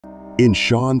In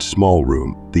Sean's small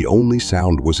room, the only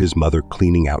sound was his mother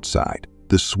cleaning outside,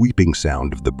 the sweeping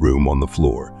sound of the broom on the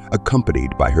floor,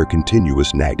 accompanied by her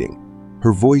continuous nagging.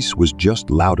 Her voice was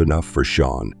just loud enough for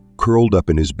Sean, curled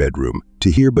up in his bedroom, to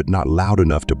hear but not loud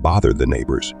enough to bother the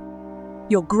neighbors.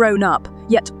 You're grown up,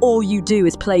 yet all you do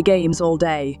is play games all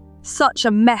day. Such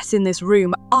a mess in this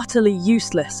room, utterly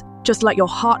useless, just like your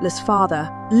heartless father,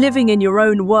 living in your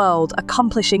own world,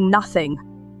 accomplishing nothing.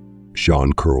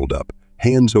 Sean curled up,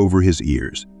 hands over his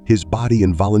ears, his body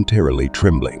involuntarily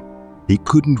trembling. He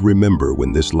couldn't remember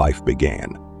when this life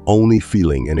began, only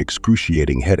feeling an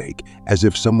excruciating headache as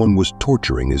if someone was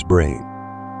torturing his brain.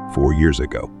 4 years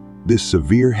ago, this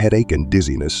severe headache and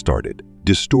dizziness started,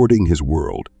 distorting his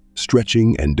world,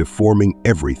 stretching and deforming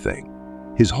everything.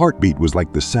 His heartbeat was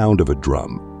like the sound of a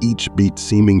drum, each beat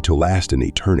seeming to last an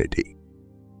eternity.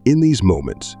 In these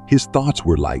moments, his thoughts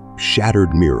were like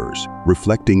shattered mirrors,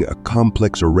 reflecting a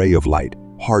complex array of light,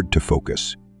 hard to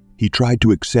focus. He tried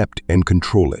to accept and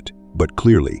control it, but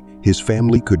clearly, his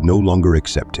family could no longer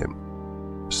accept him.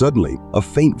 Suddenly, a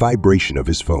faint vibration of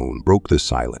his phone broke the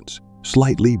silence,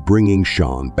 slightly bringing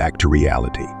Sean back to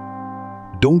reality.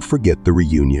 Don't forget the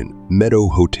reunion, Meadow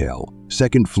Hotel,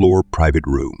 second floor private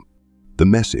room. The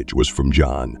message was from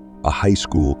John, a high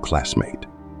school classmate.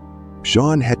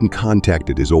 Sean hadn't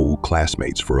contacted his old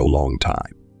classmates for a long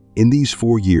time. In these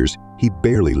 4 years, he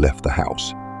barely left the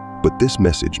house. But this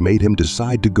message made him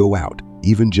decide to go out,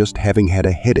 even just having had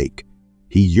a headache.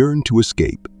 He yearned to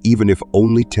escape, even if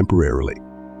only temporarily.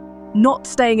 Not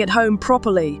staying at home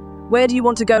properly. Where do you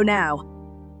want to go now?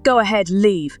 Go ahead,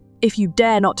 leave. If you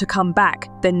dare not to come back,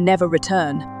 then never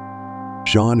return.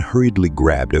 Sean hurriedly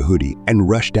grabbed a hoodie and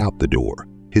rushed out the door,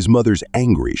 his mother's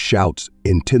angry shouts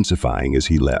intensifying as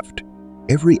he left.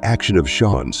 Every action of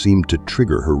Sean seemed to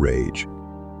trigger her rage.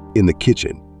 In the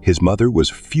kitchen, his mother was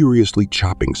furiously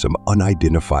chopping some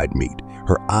unidentified meat,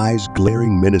 her eyes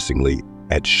glaring menacingly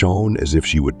at Sean as if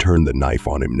she would turn the knife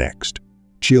on him next.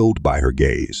 Chilled by her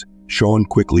gaze, Sean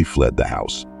quickly fled the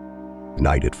house.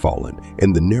 Night had fallen,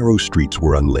 and the narrow streets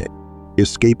were unlit.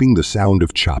 Escaping the sound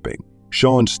of chopping,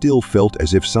 Sean still felt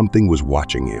as if something was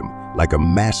watching him, like a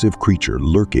massive creature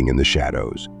lurking in the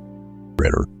shadows.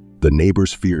 The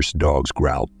neighbors' fierce dogs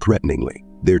growled threateningly,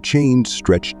 their chains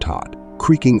stretched taut,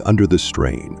 creaking under the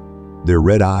strain. Their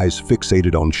red eyes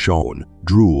fixated on Sean,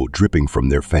 drool dripping from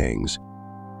their fangs.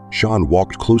 Sean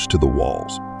walked close to the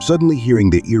walls, suddenly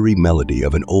hearing the eerie melody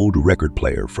of an old record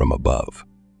player from above.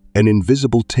 An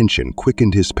invisible tension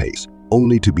quickened his pace,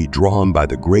 only to be drawn by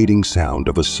the grating sound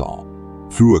of a saw.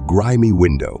 Through a grimy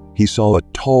window, he saw a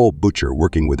tall butcher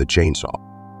working with a chainsaw.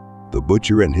 The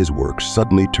butcher and his work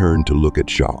suddenly turned to look at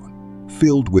Sean.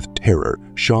 Filled with terror,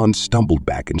 Sean stumbled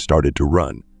back and started to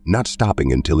run, not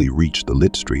stopping until he reached the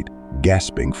lit street,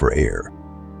 gasping for air.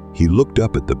 He looked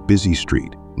up at the busy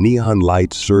street, neon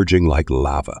lights surging like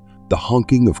lava, the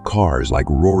honking of cars like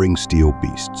roaring steel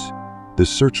beasts. The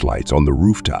searchlights on the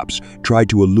rooftops tried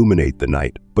to illuminate the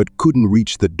night, but couldn't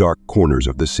reach the dark corners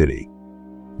of the city.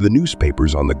 The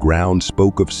newspapers on the ground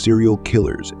spoke of serial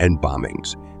killers and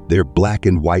bombings, their black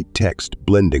and white text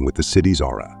blending with the city's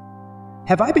aura.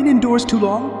 Have I been indoors too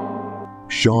long?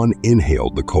 Sean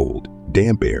inhaled the cold,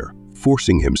 damp air,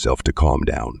 forcing himself to calm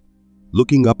down.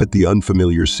 Looking up at the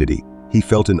unfamiliar city, he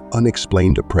felt an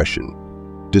unexplained oppression.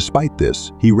 Despite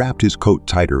this, he wrapped his coat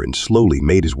tighter and slowly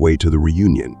made his way to the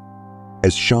reunion.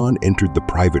 As Sean entered the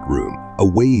private room, a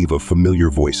wave of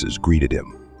familiar voices greeted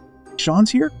him.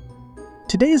 Sean's here?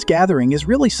 Today's gathering is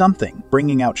really something,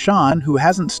 bringing out Sean, who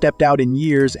hasn't stepped out in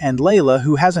years, and Layla,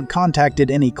 who hasn't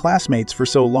contacted any classmates for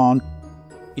so long.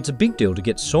 It's a big deal to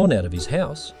get Sean out of his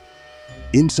house.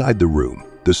 Inside the room,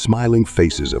 the smiling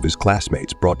faces of his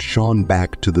classmates brought Sean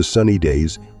back to the sunny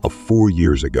days of 4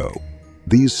 years ago.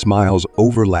 These smiles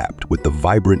overlapped with the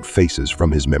vibrant faces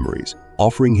from his memories,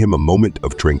 offering him a moment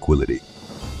of tranquility.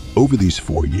 Over these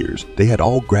 4 years, they had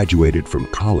all graduated from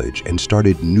college and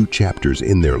started new chapters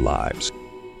in their lives.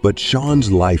 But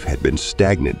Sean's life had been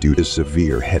stagnant due to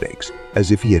severe headaches, as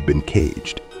if he had been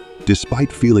caged.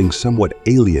 Despite feeling somewhat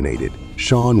alienated,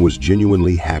 Sean was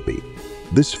genuinely happy.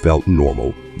 This felt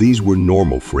normal. These were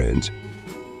normal friends.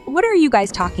 What are you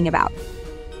guys talking about?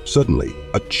 Suddenly,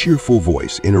 a cheerful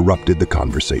voice interrupted the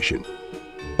conversation.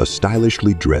 A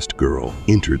stylishly dressed girl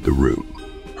entered the room.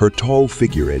 Her tall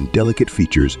figure and delicate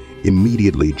features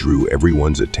immediately drew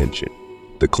everyone's attention.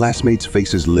 The classmates'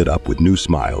 faces lit up with new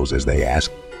smiles as they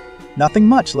asked, Nothing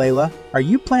much, Layla. Are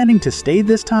you planning to stay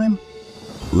this time?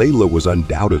 Layla was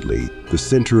undoubtedly the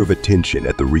center of attention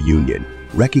at the reunion,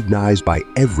 recognized by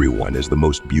everyone as the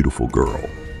most beautiful girl.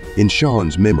 In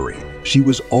Sean's memory, she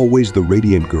was always the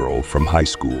radiant girl from high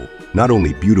school, Not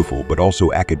only beautiful, but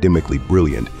also academically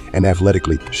brilliant, and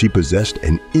athletically, she possessed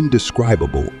an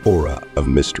indescribable aura of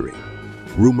mystery.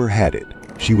 Rumor had it,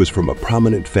 she was from a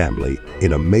prominent family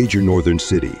in a major northern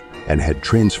city and had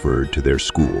transferred to their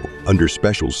school under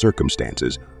special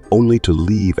circumstances, only to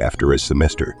leave after a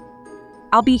semester.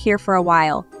 I'll be here for a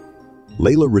while.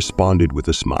 Layla responded with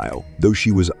a smile, though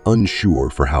she was unsure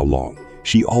for how long.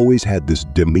 She always had this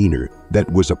demeanor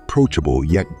that was approachable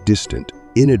yet distant,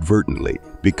 inadvertently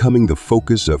becoming the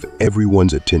focus of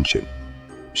everyone's attention.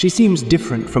 She seems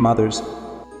different from others.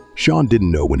 Sean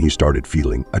didn't know when he started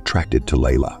feeling attracted to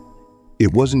Layla.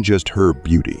 It wasn't just her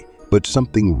beauty, but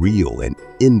something real and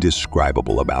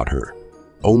indescribable about her.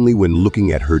 Only when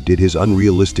looking at her did his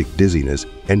unrealistic dizziness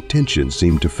and tension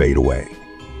seem to fade away.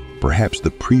 Perhaps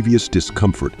the previous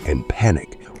discomfort and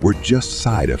panic were just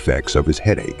side effects of his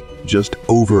headache, just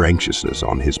over-anxiousness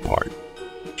on his part.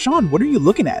 Sean, what are you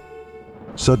looking at?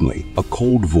 Suddenly, a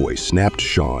cold voice snapped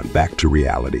Sean back to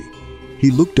reality.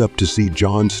 He looked up to see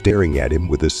John staring at him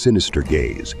with a sinister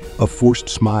gaze, a forced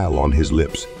smile on his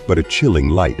lips, but a chilling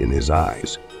light in his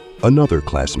eyes. Another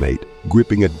classmate,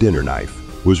 gripping a dinner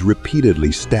knife, was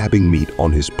repeatedly stabbing meat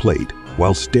on his plate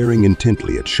while staring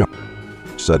intently at Sean.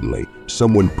 Suddenly,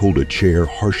 someone pulled a chair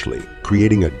harshly,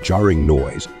 creating a jarring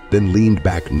noise, then leaned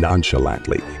back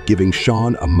nonchalantly, giving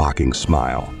Sean a mocking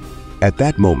smile. At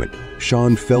that moment,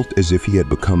 Sean felt as if he had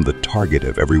become the target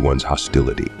of everyone's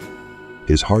hostility.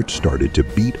 His heart started to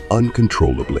beat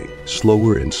uncontrollably,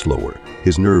 slower and slower,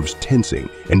 his nerves tensing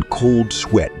and cold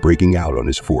sweat breaking out on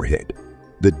his forehead.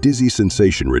 The dizzy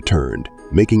sensation returned,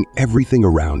 making everything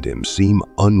around him seem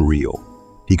unreal.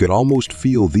 He could almost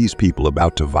feel these people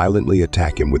about to violently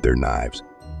attack him with their knives.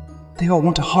 They all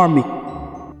want to harm me.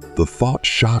 The thought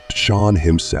shocked Sean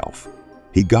himself.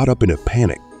 He got up in a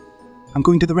panic. I'm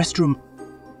going to the restroom.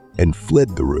 And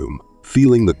fled the room,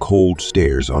 feeling the cold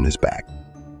stares on his back.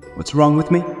 What's wrong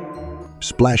with me?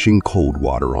 Splashing cold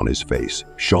water on his face,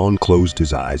 Sean closed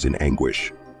his eyes in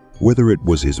anguish. Whether it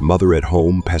was his mother at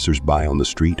home, passers-by on the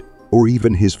street, or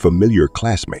even his familiar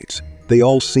classmates, they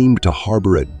all seemed to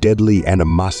harbor a deadly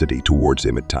animosity towards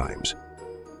him at times.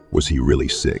 Was he really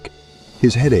sick?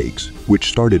 His headaches, which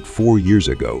started 4 years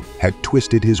ago, had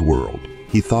twisted his world.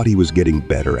 He thought he was getting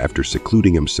better after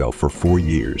secluding himself for 4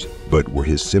 years, but were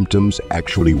his symptoms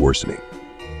actually worsening?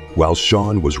 While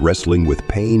Sean was wrestling with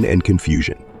pain and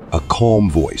confusion, a calm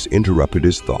voice interrupted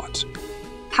his thoughts.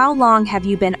 How long have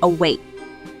you been awake?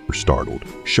 Startled,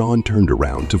 Sean turned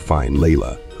around to find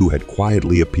Layla, who had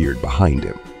quietly appeared behind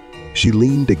him. She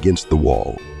leaned against the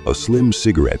wall, a slim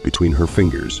cigarette between her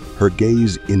fingers, her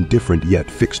gaze indifferent yet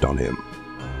fixed on him.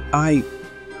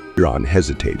 Sean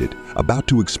hesitated, about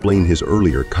to explain his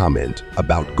earlier comment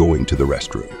about going to the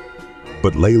restroom.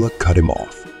 But Layla cut him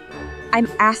off. I'm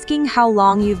asking how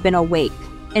long you've been awake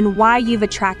and why you've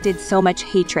attracted so much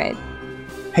hatred.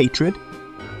 Hatred?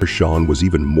 Sean was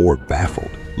even more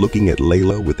baffled, looking at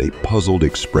Layla with a puzzled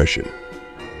expression.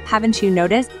 Haven't you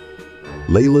noticed?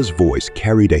 Layla's voice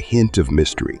carried a hint of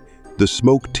mystery, the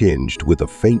smoke tinged with a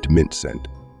faint mint scent.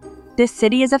 This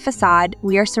city is a facade.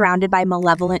 We are surrounded by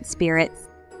malevolent spirits.